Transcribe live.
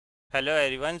Hello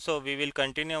everyone, so we will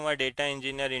continue our data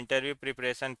engineer interview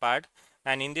preparation part,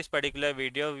 and in this particular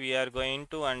video we are going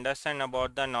to understand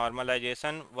about the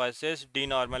normalization versus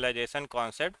denormalization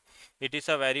concept. It is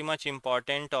a very much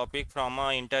important topic from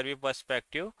an interview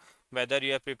perspective. Whether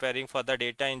you are preparing for the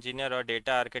data engineer or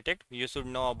data architect, you should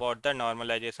know about the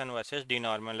normalization versus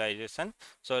denormalization.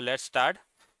 So let's start.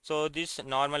 So this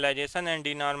normalization and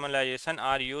denormalization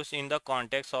are used in the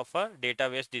context of a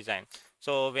database design.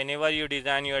 So whenever you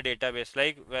design your database,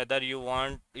 like whether you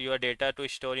want your data to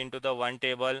store into the one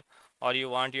table or you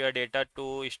want your data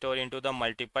to store into the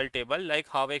multiple table, like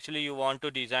how actually you want to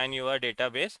design your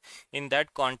database, in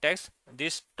that context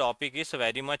this topic is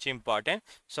very much important.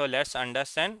 So let's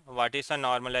understand what is a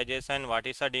normalization, what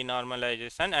is a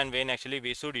denormalization, and when actually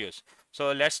we should use.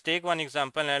 So let's take one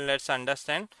example and let's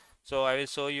understand. So I will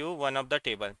show you one of the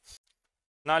table.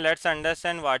 Now let's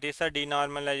understand what is a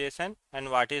denormalization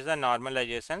and what is the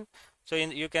normalization. So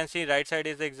you can see right side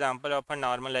is the example of a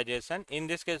normalization. In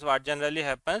this case, what generally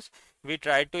happens, we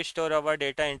try to store our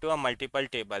data into a multiple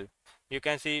table. You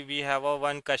can see we have a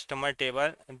one customer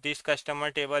table. This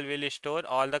customer table will store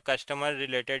all the customer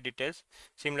related details.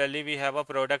 Similarly, we have a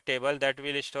product table that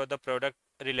will store the product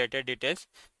related details,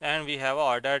 and we have a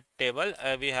order table,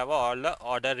 we have all the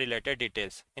order related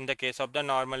details. In the case of the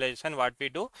normalization, what we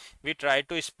do, we try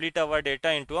to split our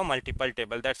data into a multiple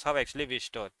table. That's how actually we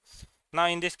store. Now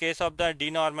in this case of the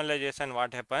denormalization,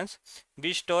 what happens,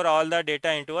 we store all the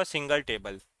data into a single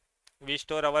table. We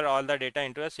store our all the data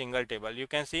into a single table. You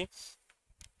can see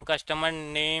customer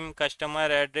name, customer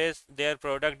address, their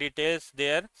product details,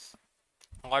 their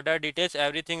order details,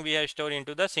 everything we have stored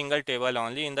into the single table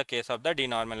only in the case of the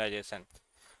denormalization.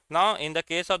 Now in the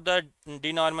case of the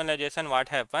denormalization, what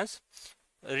happens,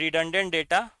 redundant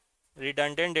data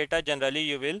generally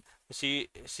you will see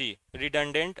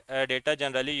redundant data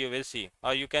generally you will see,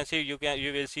 or you can see you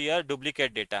will see a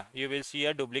duplicate data,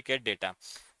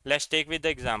 let's take with the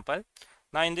example.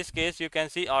 Now in this case you can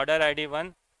see order ID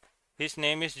 1, his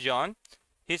name is John,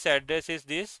 his address is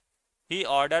this, he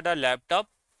ordered a laptop,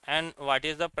 and what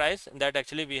is the price that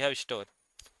actually we have stored.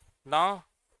 Now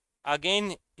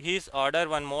again his order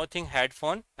one more thing,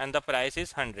 headphone, and the price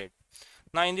is 100.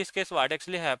 Now in this case what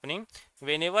actually happening,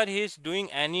 whenever he is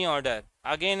doing any order,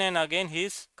 again and again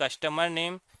his customer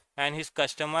name and his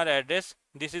customer address,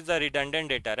 this is the redundant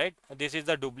data, right? This is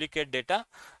the duplicate data.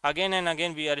 Again and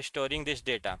again we are storing this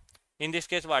data. In this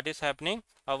case what is happening,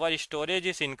 our storage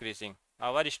is increasing,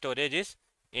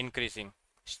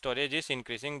 storage is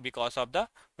increasing because of the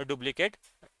duplicate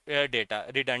data,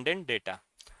 redundant data.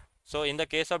 So in the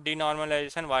case of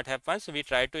denormalization, what happens? We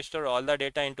try to store all the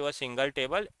data into a single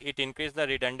table. It increases the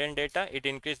redundant data, it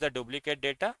increases the duplicate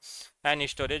data, and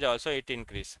storage also it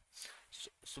increase.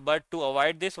 But to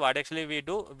avoid this, what actually we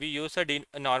do? We use a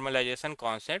denormalization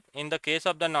concept. In the case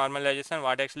of the normalization,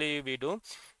 what actually we do?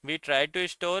 We try to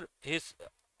store his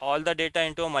all the data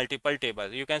into a multiple table.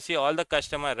 You can see all the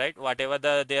customer, right? Whatever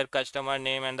their customer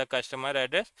name and the customer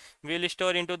address, we will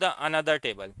store into the another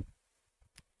table.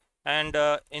 And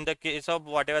in the case of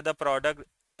whatever the product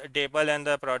table and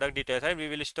the product details, right, we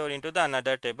will store into the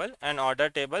another table, and order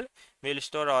table will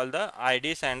store all the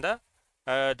IDs and the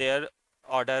their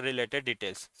order related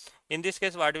details. In this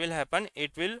case what will happen,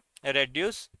 it will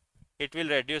reduce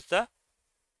the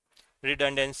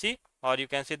redundancy, or you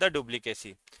can see the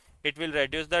duplicacy. It will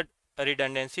reduce the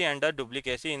redundancy and the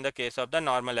duplicacy in the case of the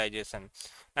normalization.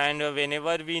 And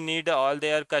whenever we need all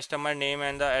their customer name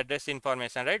and the address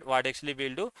information, right, what actually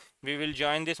we'll do, we will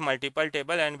join this multiple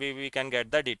table and we can get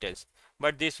the details,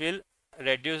 but this will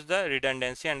reduce the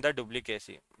redundancy and the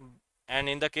duplicacy. And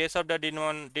in the case of the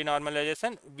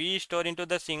denormalization, we store into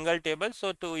the single table,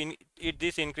 so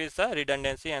this increase the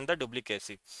redundancy and the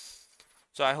duplicacy.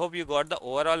 So I hope you got the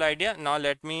overall idea. Now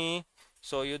let me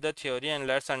show you the theory and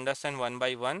let's understand one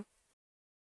by one.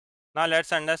 Now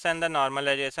let's understand the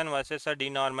normalization versus a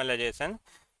denormalization.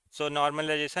 So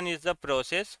normalization is the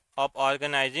process of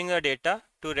organizing a data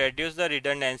to reduce the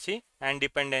redundancy and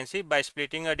dependency by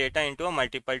splitting a data into a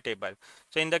multiple table.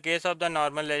 So in the case of the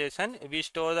normalization, we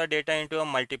store the data into a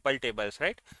multiple tables,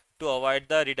 right, to avoid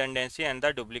the redundancy and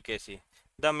the duplicacy.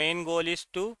 The main goal is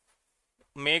to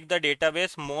make the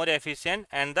database more efficient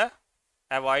and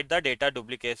avoid the data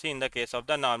duplicacy in the case of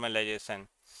the normalization.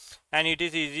 And it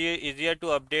is easier to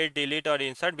update, delete, or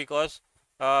insert, because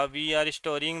we are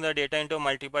storing the data into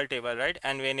multiple table, right?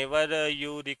 And whenever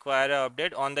you require a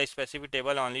update on the specific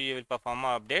table only, you will perform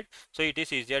a update, so it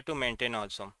is easier to maintain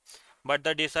also. But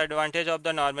the disadvantage of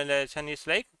the normalization is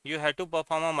like you have to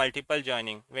perform a multiple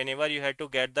joining whenever you have to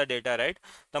get the data, right?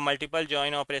 The multiple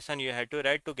join operation you have to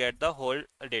write to get the whole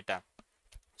data.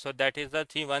 So that is the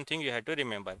one thing you have to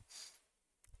remember.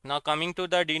 Now coming to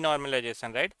the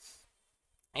denormalization, right?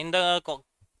 In the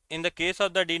in the case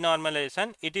of the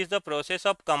denormalization, it is the process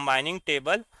of combining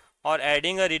table or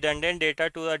adding a redundant data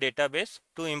to a database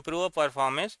to improve a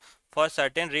performance for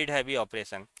certain read heavy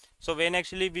operation. So when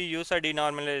actually we use a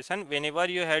denormalization, whenever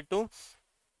you have to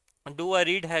do a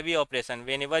read heavy operation,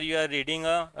 whenever you are reading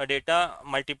a data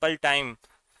multiple time,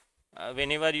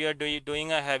 whenever you are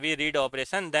doing a heavy read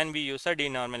operation, then we use a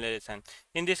denormalization.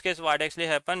 In this case, what actually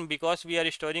happen, because we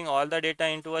are storing all the data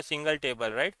into a single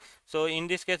table, right? So in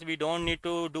this case, we don't need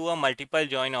to do a multiple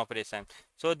join operation.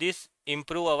 So this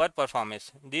improve our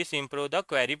performance, this improve the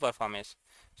query performance.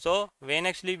 So when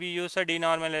actually we use a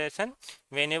denormalization,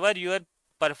 whenever your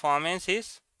performance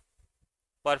is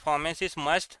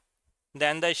must,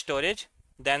 then the storage,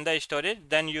 then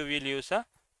you will use a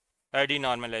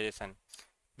denormalization.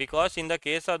 Because in the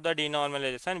case of the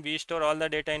denormalization, we store all the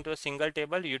data into a single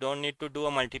table. You don't need to do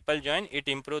a multiple join. It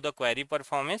improves the query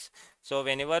performance. So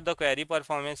whenever the query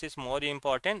performance is more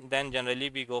important, then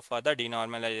generally we go for the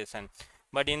denormalization.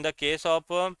 But in the case of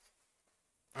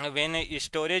when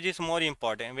storage is more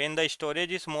important,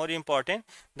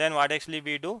 then what actually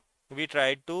we do? We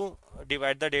try to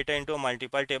divide the data into a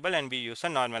multiple table and we use a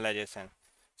normalization.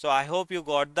 So I hope you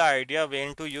got the idea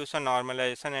when to use a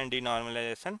normalization and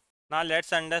denormalization. Now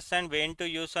let's understand when to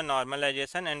use a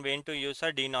normalization and when to use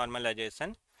a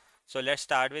denormalization. So let's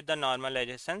start with the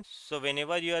normalization. So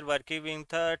whenever you are working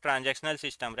with a transactional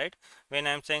system, right? When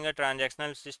I'm saying a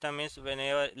transactional system is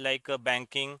whenever like a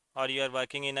banking, or you are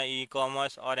working in a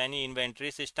e-commerce or any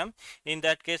inventory system. In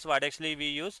that case, what actually we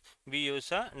use? We use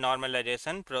a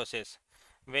normalization process.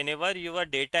 Whenever your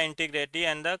data integrity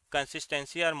and the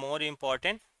consistency are more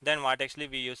important, then what actually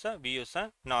we use a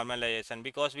normalization,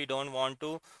 because we don't want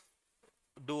to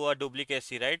do a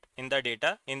duplicacy, right, in the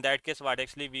data. In that case, what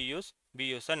actually we use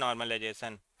a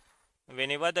normalization.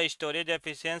 Whenever the storage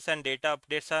efficiency and data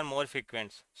updates are more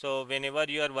frequent, so whenever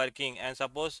you are working and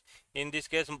suppose in this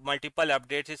case multiple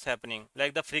updates is happening,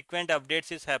 like the frequent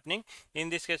updates is happening, in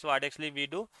this case what actually we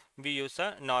do? We use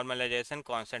a normalization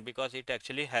constant, because it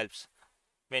actually helps.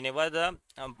 Whenever the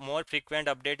more frequent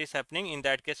update is happening, in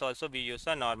that case also we use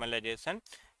a normalization.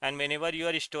 And whenever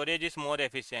your storage is more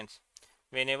efficient,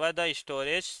 whenever the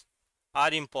storage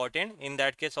are important, in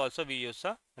that case also we use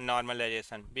a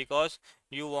normalization, because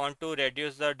you want to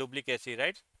reduce the duplicacy,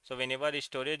 right? So whenever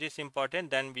storage is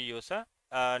important, then we use a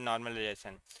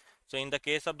normalization. So in the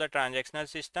case of the transactional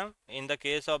system, in the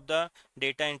case of the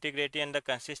data integrity and the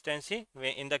consistency,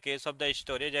 in the case of the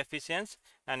storage efficiency,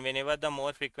 and whenever the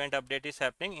more frequent update is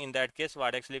happening, in that case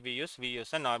what actually we use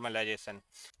a normalization.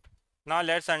 Now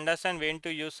let's understand when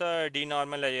to use a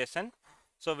denormalization.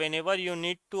 So whenever you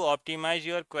need to optimize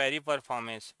your query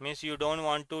performance, means you don't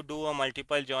want to do a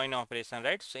multiple join operation,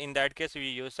 right? So in that case we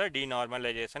use a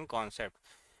denormalization concept.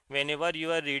 Whenever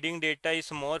your reading data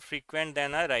is more frequent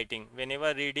than a writing,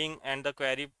 whenever reading and the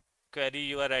query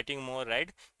you are writing more,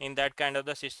 right? In that kind of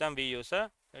the system we use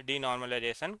a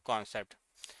denormalization concept.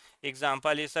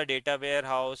 Example is a data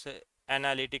warehouse,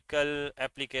 analytical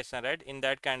application, right? In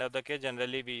that kind of the case,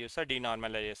 generally we use a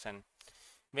denormalization.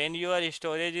 When your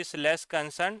storage is less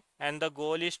concerned and the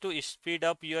goal is to speed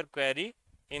up your query,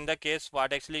 in the case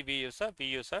what actually we use a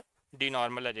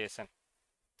denormalization.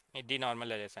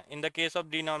 In the case of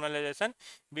denormalization,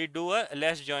 we do a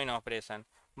less join operation.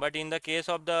 But in the case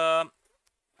of the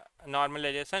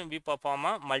normalization, we perform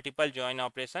a multiple join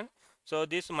operation. So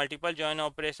this multiple join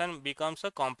operation becomes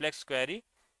a complex query,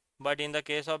 but in the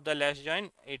case of the less join,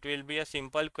 it will be a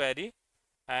simple query.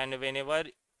 And whenever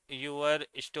your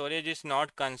storage is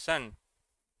not concerned,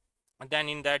 then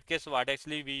in that case what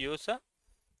actually we use a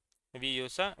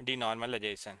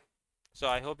denormalization. So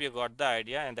I hope you got the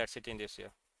idea, and that's it in this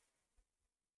year.